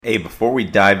Hey, before we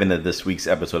dive into this week's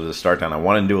episode of the Start Down, I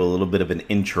want to do a little bit of an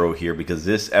intro here because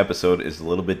this episode is a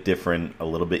little bit different, a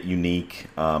little bit unique.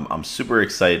 I'm super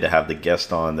excited to have the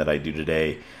guest on that I do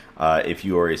today. If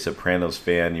you are a Sopranos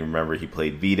fan, you remember he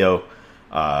played Vito,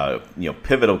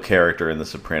 pivotal character in the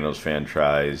Sopranos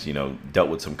franchise. Dealt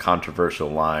with some controversial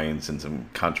lines and some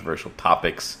controversial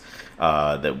topics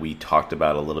that we talked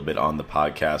about a little bit on the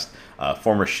podcast.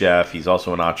 Former chef, he's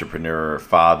also an entrepreneur,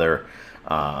 father.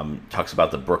 Talks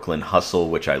about the Brooklyn hustle,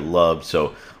 which I love.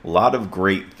 So a lot of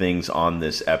great things on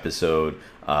this episode.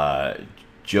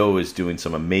 Joe is doing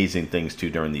some amazing things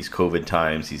too during these COVID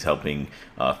times. He's helping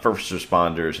first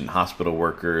responders and hospital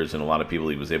workers and a lot of people.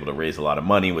 He was able to raise a lot of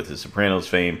money with his Sopranos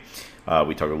fame.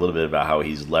 We talk a little bit about how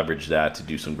he's leveraged that to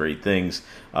do some great things,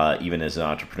 even as an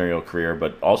entrepreneurial career,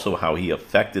 but also how he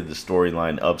affected the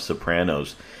storyline of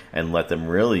Sopranos and let them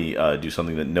really do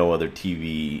something that no other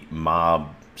TV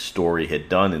mob story had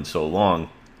done in so long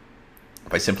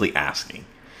by simply asking.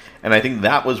 And I think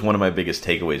that was one of my biggest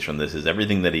takeaways from this is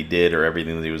everything that he did or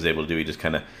everything that he was able to do, he just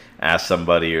kind of asked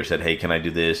somebody or said, hey, can I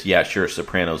do this? Yeah, sure.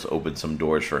 Sopranos opened some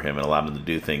doors for him and allowed him to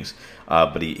do things.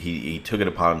 But he took it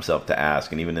upon himself to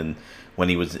ask. And even when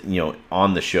he was,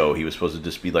 on the show, he was supposed to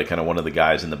just be like kind of one of the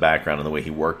guys in the background, and the way he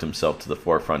worked himself to the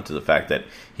forefront to the fact that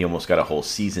he almost got a whole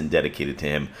season dedicated to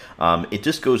him. It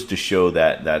just goes to show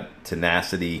that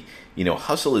tenacity.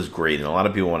 Hustle is great, and a lot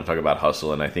of people want to talk about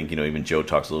hustle, and I think, even Joe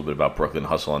talks a little bit about Brooklyn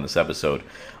hustle on this episode.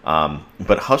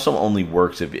 But hustle only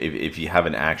works if you have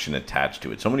an action attached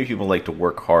to it. So many people like to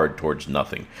work hard towards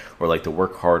nothing, or like to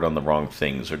work hard on the wrong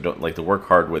things, or don't like to work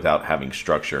hard without having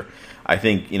structure. I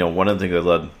think, one of the things I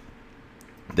love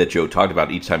that Joe talked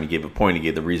about, each time he gave a point, he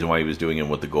gave the reason why he was doing it and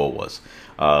what the goal was,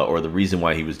 or the reason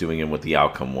why he was doing it and what the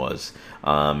outcome was.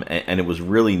 And it was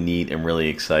really neat and really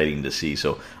exciting to see.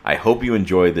 So I hope you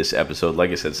enjoy this episode.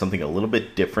 Like I said, something a little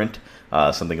bit different,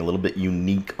 something a little bit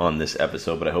unique on this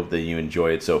episode, but I hope that you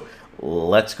enjoy it. So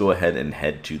let's go ahead and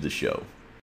head to the show.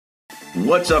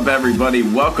 What's up, everybody?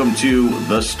 Welcome to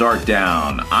The Start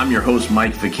Down. I'm your host,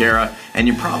 Mike Ficara, and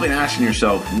you're probably asking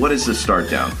yourself, what is The Start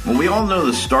Down? Well, we all know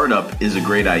the startup is a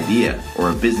great idea or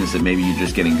a business that maybe you're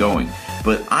just getting going.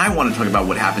 But I want to talk about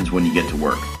what happens when you get to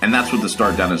work, and that's what The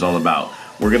Start Down is all about.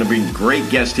 We're going to bring great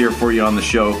guests here for you on the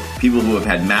show, people who have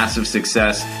had massive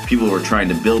success, people who are trying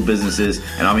to build businesses,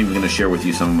 and I'm even going to share with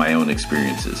you some of my own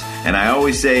experiences. And I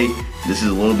always say, this is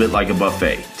a little bit like a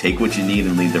buffet. Take what you need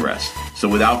and leave the rest. So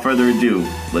without further ado,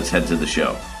 let's head to the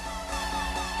show.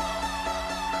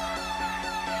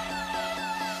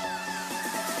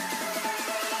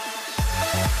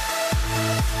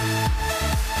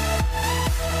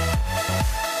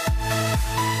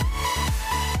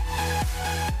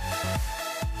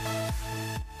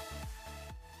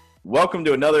 Welcome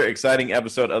to another exciting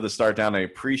episode of The Start Down. I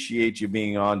appreciate you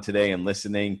being on today and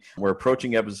listening. We're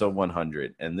approaching episode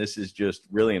 100, and this is just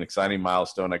really an exciting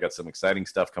milestone. I got some exciting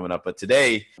stuff coming up, but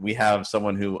today we have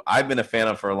someone who I've been a fan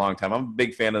of for a long time. I'm a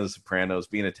big fan of The Sopranos,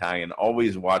 being Italian,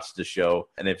 always watched the show,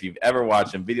 and if you've ever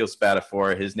watched him, Video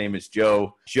Spatafora, his name is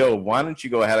Joe. Joe, why don't you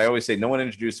go ahead? I always say no one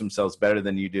introduces themselves better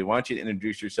than you do. Why don't you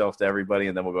introduce yourself to everybody,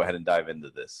 and then we'll go ahead and dive into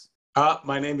this.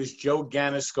 My name is Joe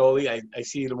Gannascoli. I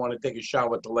see you don't want to take a shot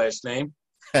with the last name.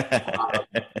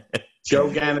 Joe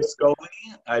Gannascoli.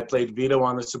 I played Vito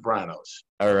on The Sopranos.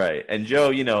 All right. And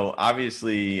Joe,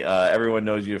 obviously everyone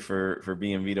knows you for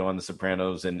being Vito on The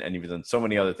Sopranos, and you've done so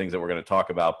many other things that we're going to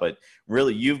talk about. But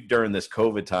really, you've, during this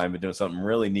COVID time, been doing something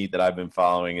really neat that I've been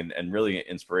following and really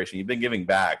inspiration. You've been giving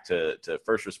back to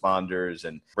first responders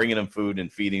and bringing them food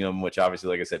and feeding them, which obviously,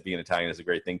 like I said, being Italian is a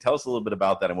great thing. Tell us a little bit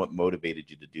about that and what motivated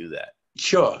you to do that.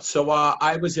 Sure. So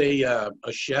I was a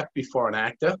chef before an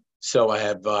actor. So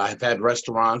I've had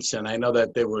restaurants, and I know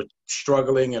that they were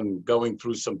struggling and going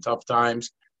through some tough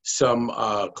times. Some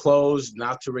closed,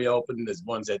 not to reopen. There's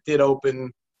ones that did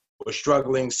open, were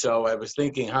struggling. So I was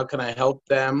thinking, how can I help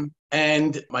them?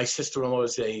 And my sister-in-law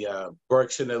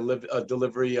works in a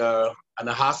delivery, in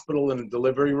a hospital in a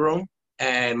delivery room.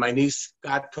 And my niece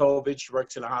got COVID. She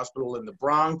works in a hospital in the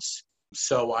Bronx.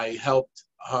 So I helped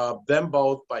them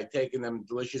both by taking them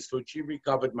delicious food. She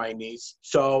recovered, my niece.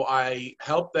 So I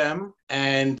helped them,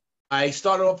 and I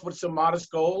started off with some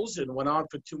modest goals and went on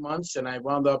for 2 months, and I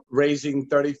wound up raising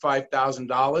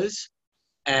 $35,000,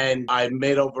 and I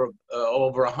made over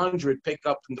 100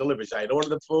 pickup and deliveries. I'd order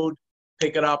the food,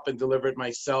 pick it up, and deliver it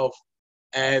myself,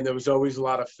 and there was always a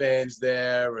lot of fans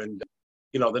there, and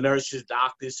the nurses,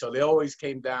 doctors, so they always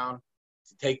came down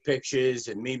to take pictures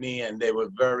and meet me, and they were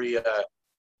very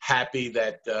happy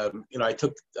that, I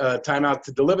took time out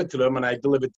to deliver to them, and I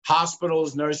delivered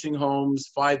hospitals, nursing homes,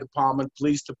 fire department,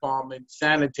 police department,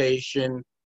 sanitation,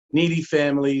 needy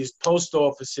families, post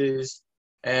offices,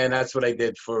 and that's what I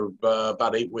did for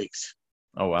about 8 weeks.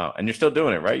 Oh wow! And you're still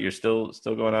doing it, right? You're still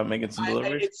going out making some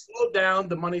deliveries. It slowed down.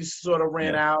 The money sort of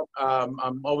ran out.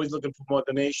 I'm always looking for more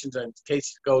donations in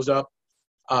case it goes up.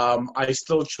 I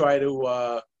still try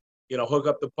to, hook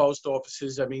up the post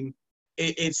offices. I mean,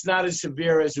 it's not as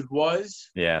severe as it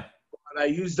was. Yeah. But I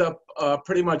used up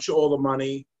pretty much all the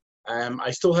money.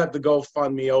 I still have the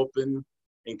GoFundMe open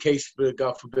in case,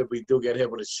 God forbid, we do get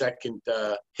hit with a second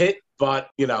hit. But,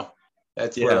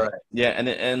 that's where we're at. Yeah,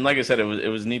 and like I said, it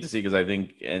was neat to see because I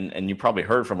think, and you probably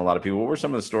heard from a lot of people. What were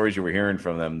some of the stories you were hearing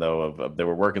from them, though, of they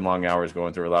were working long hours,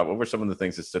 going through a lot? What were some of the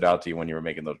things that stood out to you when you were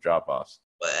making those drop-offs?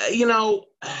 It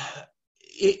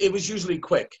was usually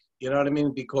quick. You know what I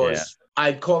mean? Because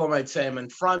I'd call them, I'd say I'm in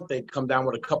front. They'd come down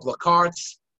with a couple of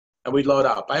carts, and we'd load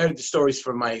up. I heard the stories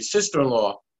from my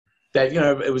sister-in-law that,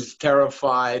 it was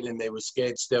terrified, and they were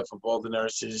scared stiff of all the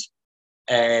nurses.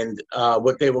 And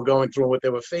what they were going through and what they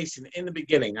were facing in the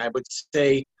beginning. I would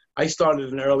say I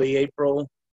started in early April,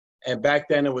 and back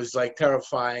then it was like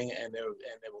terrifying, and there were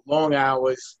long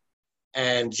hours,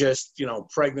 and just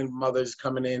pregnant mothers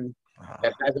coming in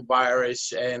that had the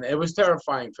virus, and it was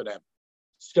terrifying for them.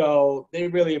 So they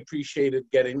really appreciated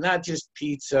getting not just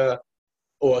pizza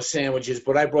or sandwiches,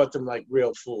 but I brought them like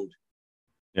real food.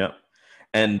 Yeah.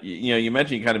 And, you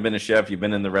mentioned you kind of been a chef, you've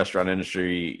been in the restaurant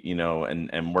industry,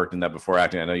 and worked in that before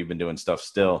acting. I know you've been doing stuff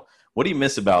still. What do you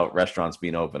miss about restaurants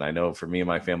being open? I know for me and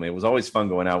my family, it was always fun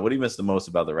going out. What do you miss the most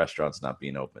about the restaurants not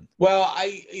being open? Well,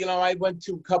 I went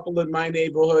to a couple in my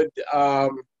neighborhood.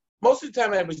 Most of the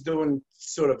time I was doing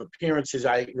sort of appearances.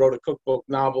 I wrote a cookbook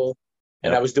novel,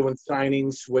 and I was doing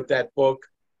signings with that book.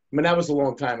 I mean, that was a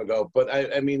long time ago, but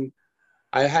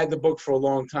I had the book for a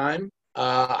long time.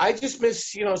 I just miss,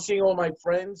 seeing all my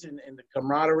friends and the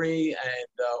camaraderie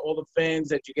and all the fans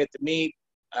that you get to meet.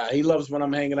 He loves when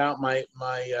I'm hanging out. My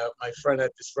friend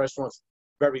at this restaurant,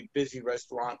 very busy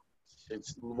restaurant.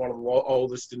 It's one of the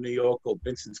oldest in New York, called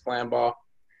Vincent's Clam Bar.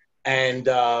 And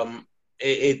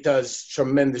it does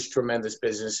tremendous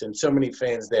business, and so many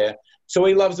fans there. So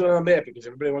he loves when I'm there because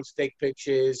everybody wants to take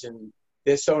pictures, and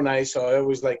they're so nice. So I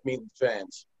always like meeting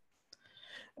fans.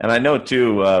 And I know,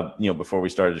 too, before we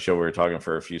started the show, we were talking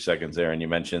for a few seconds there, and you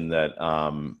mentioned that,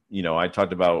 I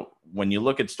talked about when you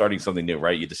look at starting something new,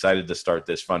 right? You decided to start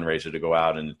this fundraiser to go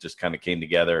out, and it just kind of came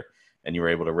together, and you were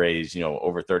able to raise,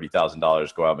 over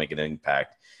 $30,000, go out, make an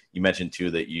impact. You mentioned, too,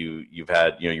 that you've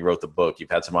had, you wrote the book, you've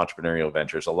had some entrepreneurial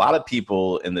ventures. A lot of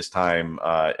people in this time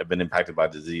have been impacted by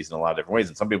the disease in a lot of different ways,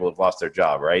 and some people have lost their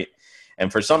job, right?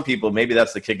 And for some people, maybe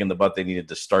that's the kick in the butt they needed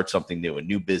to start something new, a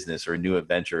new business or a new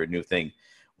adventure, a new thing.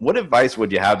 What advice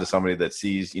would you have to somebody that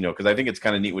sees, because I think it's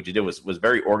kind of neat what you did was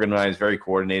very organized, very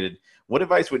coordinated. What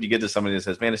advice would you give to somebody that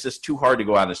says, man, it's just too hard to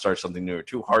go out and start something new or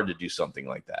too hard to do something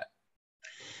like that?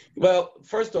 Well,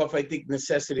 first off, I think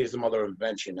necessity is the mother of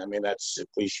invention. I mean, that's a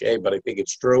cliche, but I think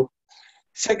it's true.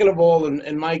 Second of all,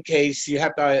 in my case, you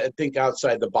have to think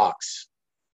outside the box.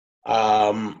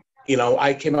 I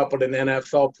came up with an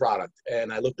NFL product,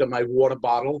 and I looked at my water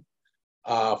bottle,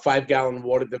 5-gallon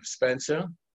water dispenser,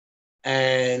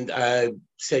 and I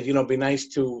said, it'd be nice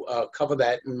to cover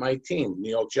that in my team,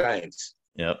 New York Giants.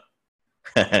 Yep.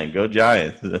 Go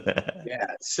Giants. Yeah.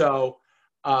 So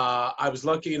I was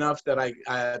lucky enough that I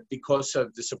because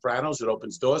of The Sopranos, it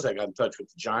opens doors. I got in touch with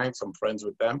the Giants. I'm friends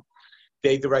with them.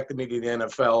 They directed me to the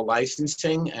NFL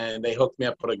licensing, and they hooked me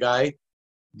up with a guy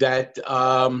that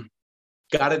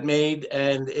got it made,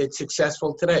 and it's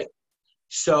successful today.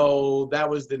 So that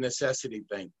was the necessity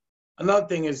thing. Another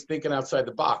thing is thinking outside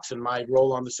the box. In my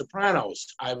role on The Sopranos,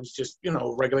 I was just,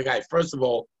 a regular guy. First of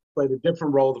all, played a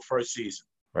different role the first season.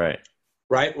 Right,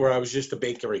 where I was just a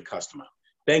bakery customer.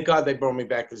 Thank God they brought me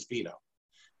back as Vito.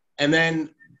 And then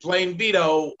playing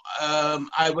Vito,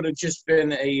 I would have just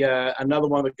been another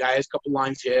one of the guys, a couple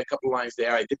lines here, a couple lines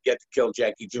there. I did get to kill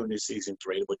Jackie Jr. season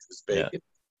 3, which was big. Yeah.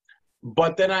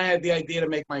 But then I had the idea to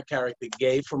make my character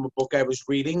gay from a book I was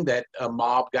reading, that a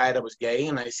mob guy that was gay.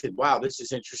 And I said, wow, this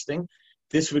is interesting.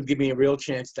 This would give me a real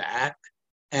chance to act.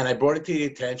 And I brought it to the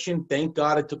attention. Thank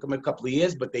God it took them a couple of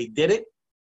years, but they did it.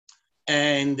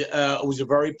 And it was a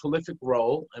very prolific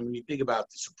role. And when you think about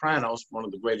The Sopranos, one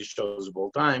of the greatest shows of all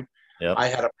time, yep. I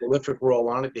had a prolific role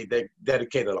on it. They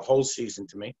dedicated a whole season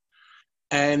to me.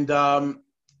 And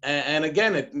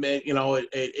again,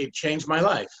 it changed my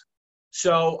life.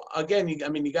 So again, you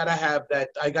got to have that.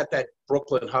 I got that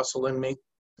Brooklyn hustle in me.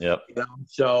 Yep.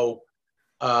 So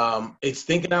it's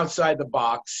thinking outside the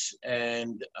box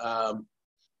and,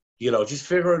 just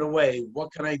figuring a way.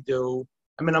 What can I do?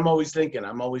 I'm always thinking.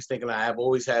 I have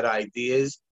always had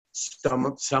ideas. Some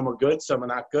are good, some are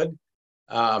not good.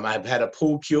 I've had a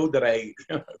pool cue that I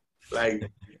like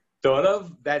thought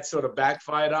of that sort of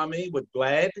backfired on me with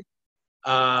Glad.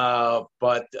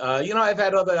 But I've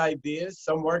had other ideas.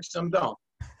 Some work, some don't.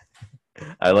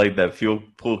 I like that fuel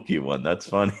pool cue one. That's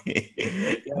funny.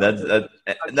 that's that,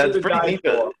 that's pretty neat.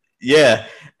 Yeah,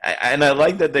 and I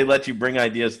like that they let you bring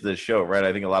ideas to the show, right?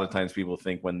 I think a lot of times people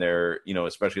think when they're,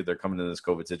 especially if they're coming to this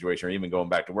COVID situation or even going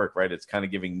back to work, right? It's kind of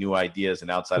giving new ideas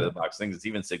and outside of the box things. It's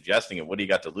even suggesting it. What do you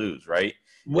got to lose, right?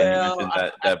 Well, and you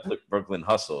mentioned that Brooklyn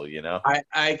hustle,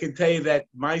 I can tell you that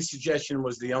my suggestion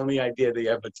was the only idea they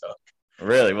ever took.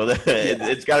 Really? Well,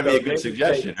 it's got to be a good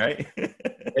suggestion, right?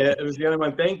 It was the only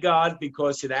one. Thank God,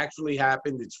 because it actually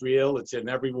happened. It's real. It's in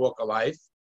every walk of life.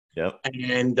 Yep.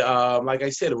 And like I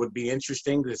said, it would be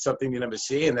interesting. It's something you never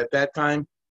see. And at that time,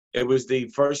 it was the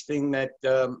first time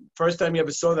you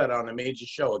ever saw that on a major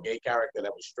show, a gay character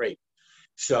that was straight.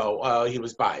 So he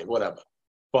was bi, whatever.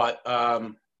 But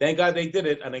thank God they did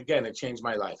it. And again, it changed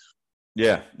my life.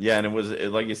 Yeah. And it was,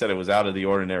 like you said, it was out of the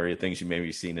ordinary things you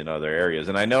maybe seen in other areas.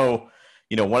 And I know,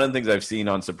 one of the things I've seen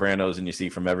on Sopranos, and you see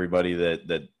from everybody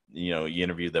that you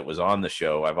interviewed that was on the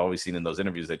show, I've always seen in those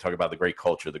interviews, they talk about the great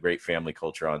culture, the great family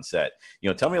culture on set.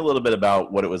 Tell me a little bit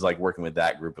about what it was like working with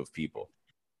that group of people.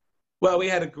 Well, we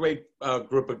had a great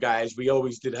group of guys. We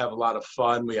always did have a lot of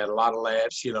fun. We had a lot of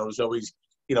laughs. It was always,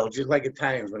 just like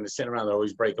Italians, when they sit around, they're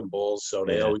always breaking balls. So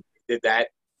they always did that.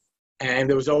 And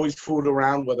there was always food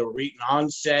around, whether we're eating on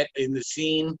set, in the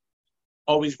scene.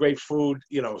 Always great food,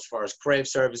 as far as craft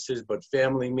services, but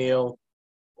family meal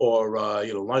or,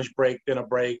 lunch break, dinner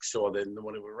breaks, or then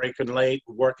when they were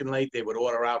working late, they would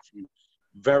order out from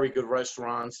very good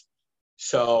restaurants.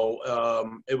 So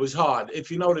it was hard. If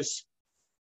you notice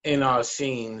in our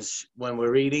scenes, when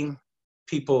we're eating,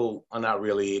 people are not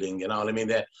really eating, you know what I mean?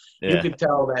 You can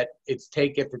tell that it's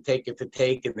take it to take it to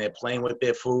take, and they're playing with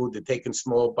their food. They're taking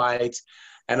small bites.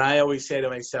 And I always say to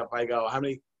myself, I go,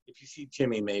 if you see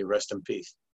Jimmy, may rest in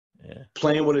peace,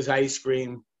 playing with his ice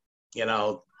cream,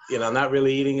 not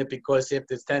really eating it, because if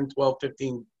there's 10, 12,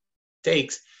 15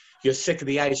 takes, you're sick of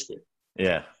the ice cream.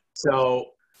 Yeah. So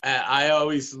I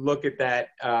always look at that.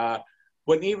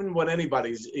 When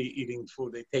anybody's eating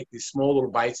food, they take these small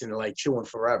little bites and they're like chewing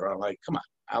forever. I'm like, come on,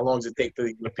 how long does it take to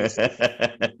eat a piece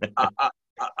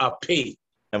a pea?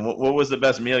 And what was the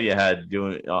best meal you had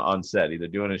doing on set, either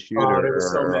doing a shoot there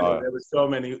were so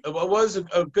many. What was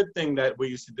a good thing that we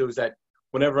used to do is that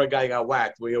whenever a guy got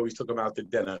whacked, we always took him out to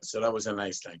dinner. So that was a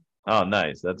nice thing. Oh,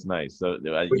 nice. That's nice. So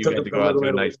you had to go out to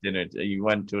a nice dinner. You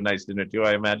went to a nice dinner too,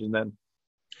 I imagine, then?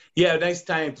 Yeah, nice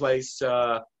Italian place.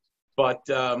 But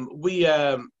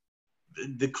the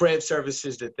craft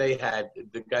services that they had,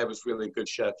 the guy was really a good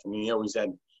chef. I mean, he always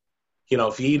had,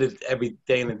 if you eat it every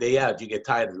day in and day out, you get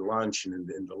tired of the lunch and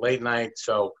the late night.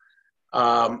 So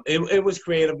it was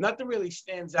creative. Nothing really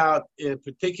stands out in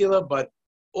particular, but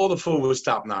all the food was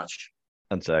top notch.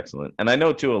 That's excellent. And I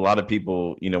know too, a lot of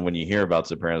people, when you hear about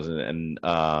Sopranos and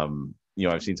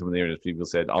I've seen some of the interviews, people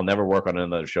said, I'll never work on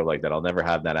another show like that. I'll never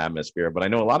have that atmosphere. But I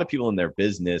know a lot of people in their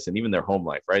business and even their home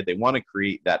life, right? They want to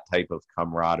create that type of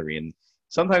camaraderie. And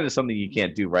sometimes it's something you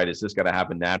can't do, right? It's just got to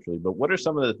happen naturally. But what are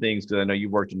some of the things, because I know you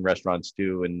worked in restaurants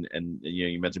too, and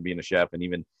you mentioned being a chef and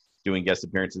even doing guest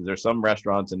appearances. There's some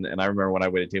restaurants, and I remember when I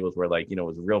waited tables where it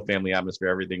was a real family atmosphere,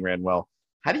 everything ran well.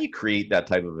 How do you create that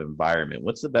type of environment?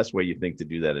 What's the best way you think to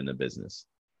do that in a business?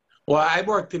 Well, I've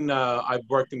worked in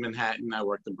Manhattan. I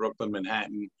worked in Brooklyn,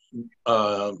 Manhattan,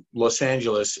 Los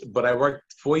Angeles, but I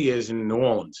worked 4 years in New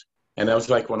Orleans. And that was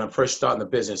like when I first started the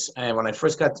business. And when I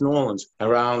first got to New Orleans,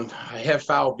 around a half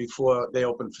hour before they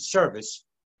opened for service,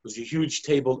 was a huge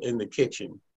table in the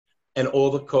kitchen. And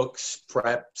all the cooks,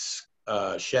 preps,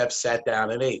 chefs sat down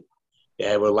and ate.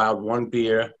 They were allowed one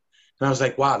beer. And I was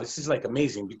like, wow, this is like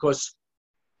amazing, because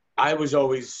I was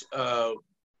always,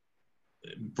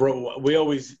 we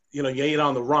always, you eat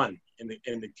on the run in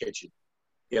the kitchen,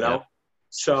 Yeah.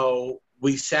 So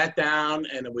we sat down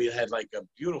and we had like a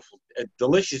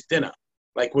delicious dinner,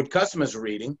 like what customers were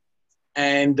eating.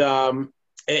 And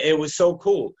it was so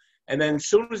cool. And then as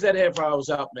soon as that half hour was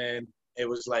up, man, it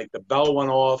was like the bell went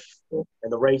off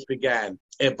and the race began.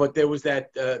 But there was that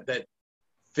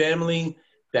family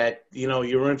that,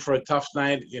 you're in for a tough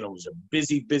night. It was a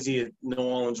busy New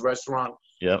Orleans restaurant.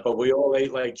 Yeah. But we all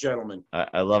ate like gentlemen.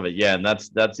 I love it. Yeah. And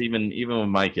that's even with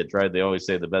my kids, right? They always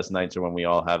say the best nights are when we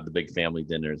all have the big family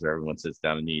dinners where everyone sits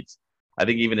down and eats. I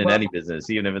think even in any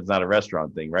business, even if it's not a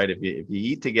restaurant thing, right? If you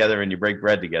eat together and you break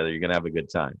bread together, you're going to have a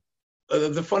good time.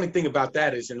 The funny thing about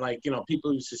that is, and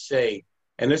people used to say,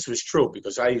 and this was true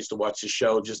because I used to watch the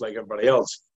show just like everybody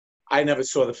else. I never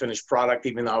saw the finished product,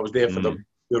 even though I was there for the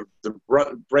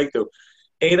breakthrough.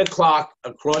 8 o'clock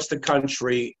across the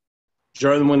country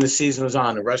during when the season was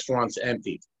on, the restaurants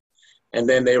emptied. And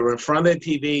then they were in front of the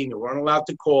TV, and you weren't allowed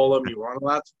to call them. You weren't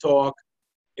allowed to talk.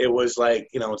 It was like,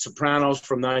 Sopranos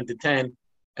from 9 to 10.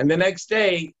 And the next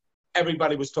day,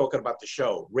 everybody was talking about the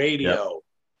show, radio,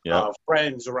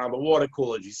 friends around the water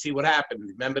coolers. You see what happened.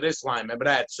 Remember this line, remember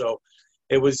that. So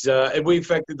it was, we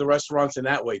affected the restaurants in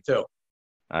that way, too.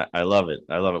 I love it.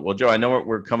 I love it. Well, Joe, I know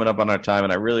we're coming up on our time,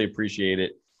 and I really appreciate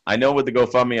it. I know with the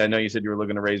GoFundMe, I know you said you were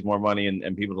looking to raise more money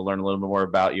and people to learn a little bit more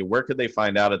about you. Where could they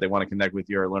find out if they want to connect with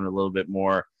you or learn a little bit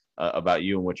more about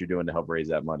you and what you're doing to help raise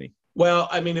that money? Well,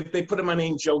 I mean, if they put in my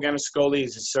name, Joe Gannascoli,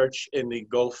 as a search in the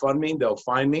GoFundMe, they'll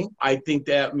find me. I think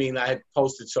that, I had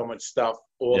posted so much stuff,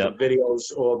 all the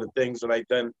videos, all the things that I've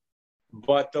done.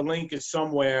 But the link is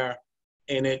somewhere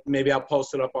in it. Maybe I'll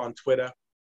post it up on Twitter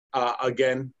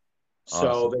again. Awesome.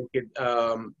 So they could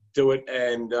do it.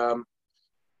 And,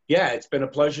 it's been a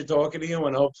pleasure talking to you,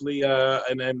 and hopefully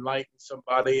and enlighten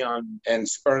somebody on and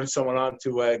spurring someone on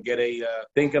to get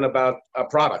thinking about a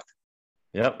product.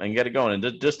 Yep, and get it going.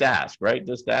 And just ask, right?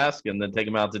 Just ask, and then take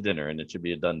them out to dinner, and it should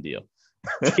be a done deal.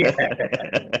 All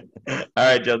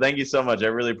right, Joe, thank you so much. I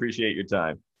really appreciate your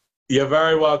time. You're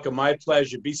very welcome. My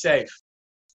pleasure. Be safe.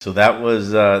 So that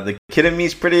was the kid in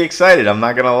me's pretty excited. I'm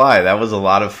not going to lie. That was a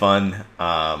lot of fun.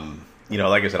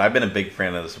 Like I said, I've been a big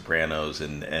fan of The Sopranos,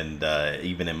 and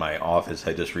even in my office,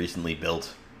 I just recently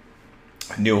built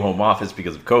a new home office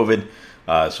because of COVID.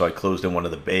 So I closed in one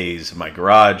of the bays of my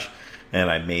garage, and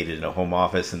I made it a home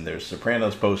office. And there's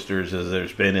Sopranos posters, as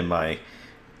there's been in my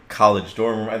college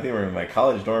dorm room. I think we're in my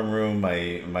college dorm room.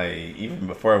 My even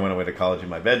before I went away to college, in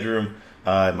my bedroom,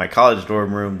 my college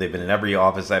dorm room. They've been in every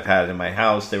office I've had in my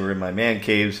house. They were in my man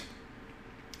caves.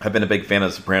 I've been a big fan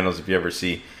of The Sopranos. If you ever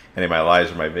see any of my lives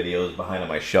or my videos, behind on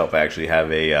my shelf, I actually have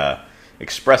a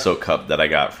espresso cup that I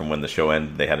got from when the show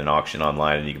ended. They had an auction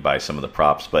online, and you could buy some of the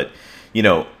props. But,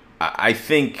 I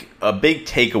think a big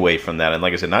takeaway from that, and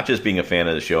like I said, not just being a fan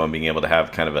of the show and being able to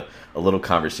have kind of a little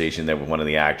conversation there with one of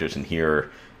the actors and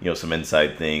hear, some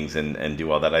inside things and do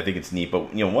all that. I think it's neat.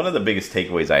 But, one of the biggest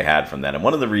takeaways I had from that, and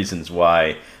one of the reasons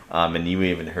why, and you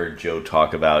even heard Joe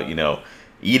talk about,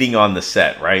 eating on the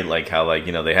set, right? Like how,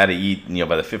 they had to eat,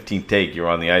 by the 15th take, you're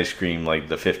on the ice cream, like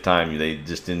the 5th time, they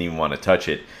just didn't even want to touch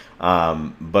it.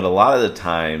 But a lot of the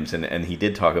times, and he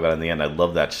did talk about it in the end, I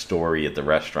love that story at the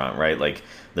restaurant, right? Like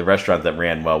the restaurant that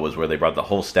ran well was where they brought the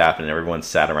whole staff and everyone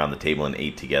sat around the table and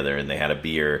ate together, and they had a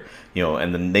beer,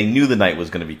 and then they knew the night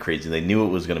was going to be crazy. They knew it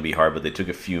was going to be hard, but they took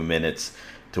a few minutes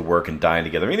to work and dine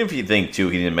together. I mean, if you think, too,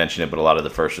 he didn't mention it, but a lot of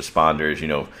the first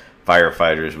responders,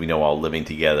 firefighters, we know all living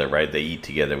together, right? They eat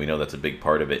together. We know that's a big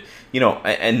part of it.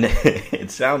 And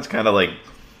it sounds kind of like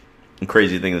a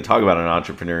crazy thing to talk about on an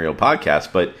entrepreneurial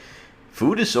podcast, but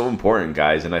food is so important,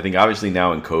 guys. And I think obviously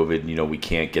now in COVID, we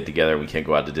can't get together, we can't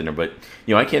go out to dinner, but,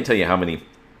 I can't tell you how many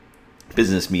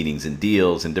business meetings and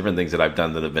deals and different things that I've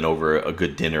done that have been over a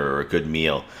good dinner or a good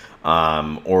meal.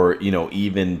 Or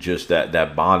even just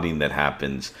that bonding that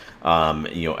happens,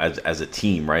 as a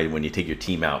team, right? When you take your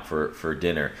team out for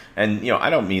dinner. And, I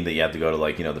don't mean that you have to go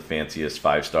to the fanciest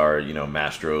 5-star,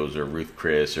 Mastro's or Ruth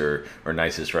Chris or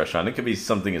nicest restaurant. It could be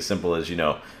something as simple as,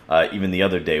 even the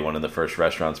other day, one of the first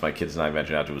restaurants my kids and I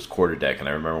ventured out to was Quarter Deck. And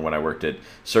I remember when I worked at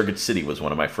Circuit City was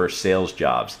one of my first sales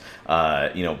jobs.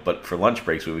 But for lunch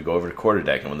breaks, we would go over to Quarter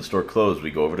Deck. And when the store closed,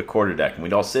 we'd go over to Quarter Deck. And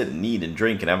we'd all sit and eat and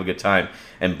drink and have a good time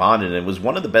and bonded. And it was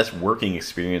one of the best working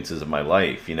experiences of my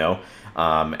life,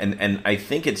 And I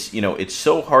think it's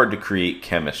so hard to create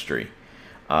chemistry.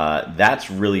 That's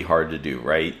really hard to do,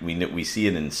 right? We see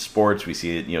it in sports. We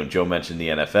see it, Joe mentioned the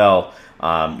NFL,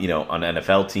 on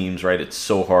NFL teams, right? It's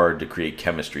so hard to create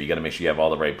chemistry. You got to make sure you have all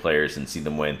the right players and see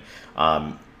them win.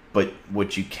 But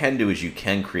what you can do is you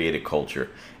can create a culture.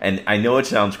 And I know it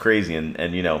sounds crazy, and I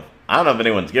don't know if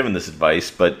anyone's given this advice,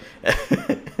 but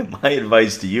my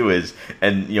advice to you is,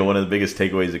 and one of the biggest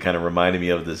takeaways that kind of reminded me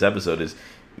of this episode is,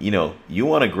 you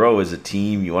want to grow as a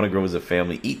team, you want to grow as a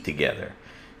family, eat together.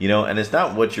 And it's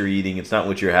not what you're eating, it's not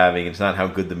what you're having, it's not how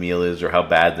good the meal is or how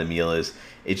bad the meal is.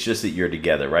 It's just that you're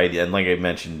together, right? And like I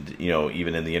mentioned,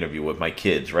 even in the interview with my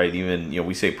kids, right? Even,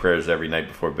 we say prayers every night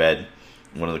before bed.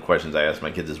 One of the questions I ask my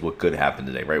kids is, what good happened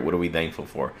today, right? What are we thankful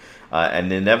for?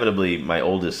 And inevitably, my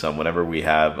oldest son, whenever we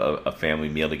have a family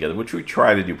meal together, which we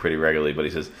try to do pretty regularly, but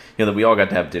he says, that we all got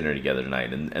to have dinner together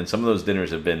tonight. And some of those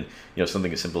dinners have been,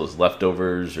 something as simple as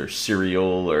leftovers or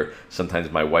cereal, or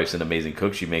sometimes my wife's an amazing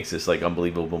cook. She makes this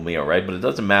unbelievable meal, right? But it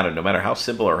doesn't matter. No matter how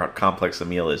simple or how complex the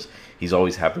meal is, he's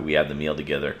always happy we had the meal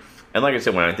together. And like I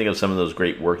said, when I think of some of those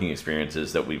great working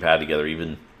experiences that we've had together,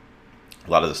 even a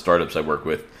lot of the startups I work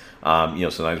with,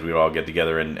 sometimes we would all get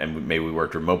together and maybe we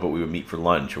worked remote, but we would meet for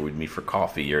lunch or we'd meet for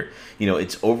coffee, or,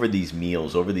 it's over these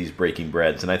meals, over these breaking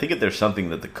breads. And I think if there's something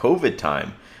that the COVID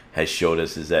time has showed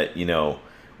us is that,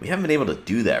 we haven't been able to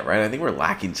do that, right? I think we're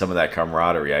lacking some of that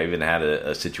camaraderie. I even had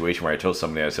a situation where I told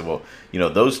somebody, I said, well,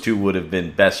 those two would have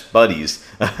been best buddies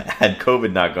had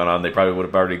COVID not gone on. They probably would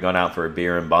have already gone out for a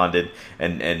beer and bonded,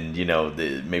 and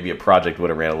maybe a project would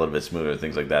have ran a little bit smoother,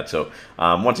 things like that. So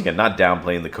once again, not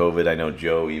downplaying the COVID. I know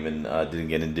Joe even didn't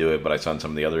get into it, but I saw in some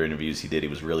of the other interviews he did, he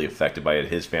was really affected by it.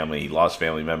 His family, he lost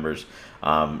family members.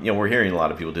 We're hearing a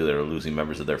lot of people too that are losing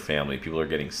members of their family. People are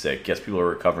getting sick. Yes, people are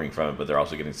recovering from it, but they're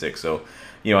also getting sick. So,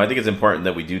 I think it's important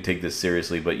that we do take this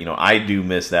seriously. But, I do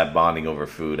miss that bonding over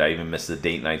food. I even miss the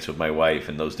date nights with my wife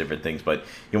and those different things. But,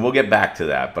 we'll get back to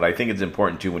that. But I think it's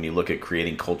important too when you look at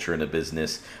creating culture in a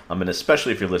business. And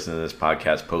especially if you're listening to this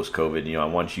podcast post-COVID, I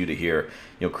want you to hear,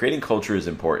 creating culture is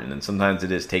important. And sometimes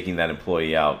it is taking that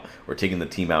employee out or taking the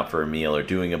team out for a meal or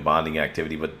doing a bonding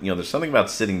activity. But, there's something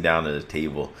about sitting down at a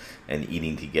table and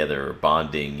eating together or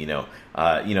bonding,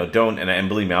 don't, and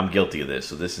believe me, I'm guilty of this.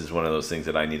 So this is one of those things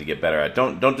that I need to get better at.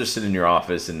 Don't just sit in your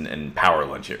office and power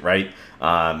lunch it, right?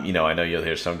 I know you'll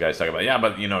hear some guys talk about, yeah,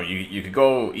 but you could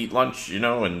go eat lunch,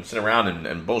 and sit around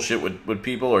and bullshit with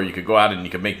people, or you could go out and you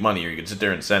could make money, or you could sit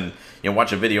there and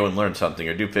watch a video and learn something,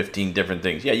 or do 15 different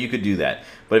things. Yeah, you could do that.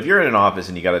 But if you're in an office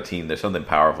and you got a team, there's something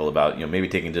powerful about, maybe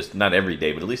taking just not every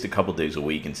day, but at least a couple days a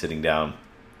week and sitting down,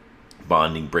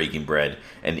 bonding, breaking bread,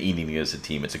 and eating as a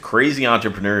team. It's a crazy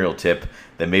entrepreneurial tip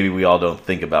that maybe we all don't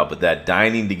think about, but that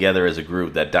dining together as a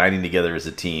group, that dining together as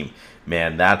a team,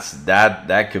 man,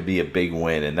 that could be a big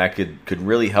win, and that could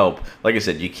really help. Like I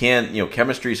said, you can't,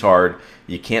 chemistry's hard.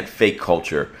 You can't fake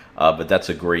culture, but that's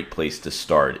a great place to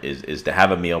start, is to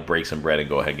have a meal, break some bread, and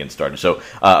go ahead and get started. So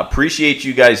appreciate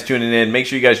you guys tuning in. Make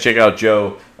sure you guys check out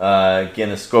Joe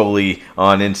Gannascoli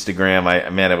on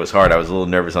Instagram. It was hard. I was a little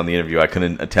nervous on the interview. I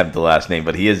couldn't attempt the last name,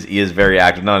 but he is very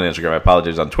active, not on Instagram. I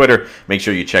apologize, on Twitter. Make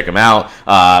sure you check him out.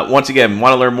 Once again,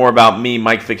 want to learn more about me,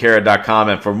 MikeFicara.com,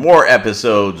 and for more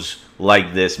episodes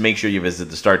like this, make sure you visit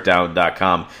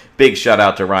thestartdown.com. Big shout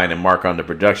out to Ryan and Mark on the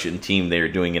production team. They are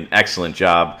doing an excellent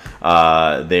job.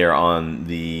 They are on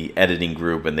the editing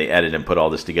group, and they edit and put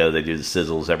all this together. They do the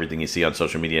sizzles, everything you see on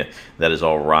social media. That is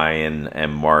all Ryan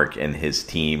and Mark and his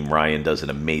team. Ryan does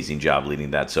an amazing job leading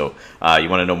that. So you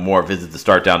want to know more, visit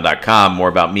thestartdown.com. More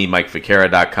about me,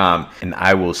 MikeFicara.com. And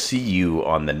I will see you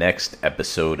on the next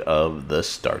episode of The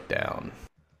Start Down.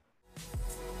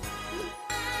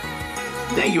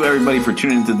 Thank you, everybody, for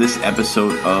tuning into this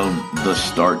episode of The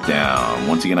Start Down.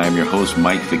 Once again, I am your host,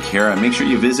 Mike Ficara. Make sure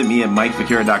you visit me at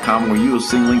MikeFicara.com, where you will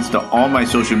see links to all my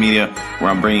social media, where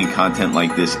I'm bringing content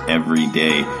like this every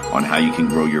day on how you can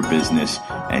grow your business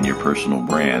and your personal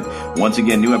brand. Once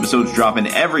again, new episodes dropping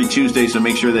every Tuesday, so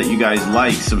make sure that you guys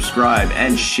like, subscribe,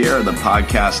 and share the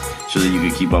podcast so that you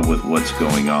can keep up with what's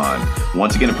going on.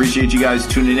 Once again, appreciate you guys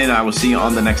tuning in. I will see you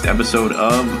on the next episode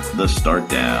of The Start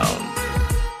Down.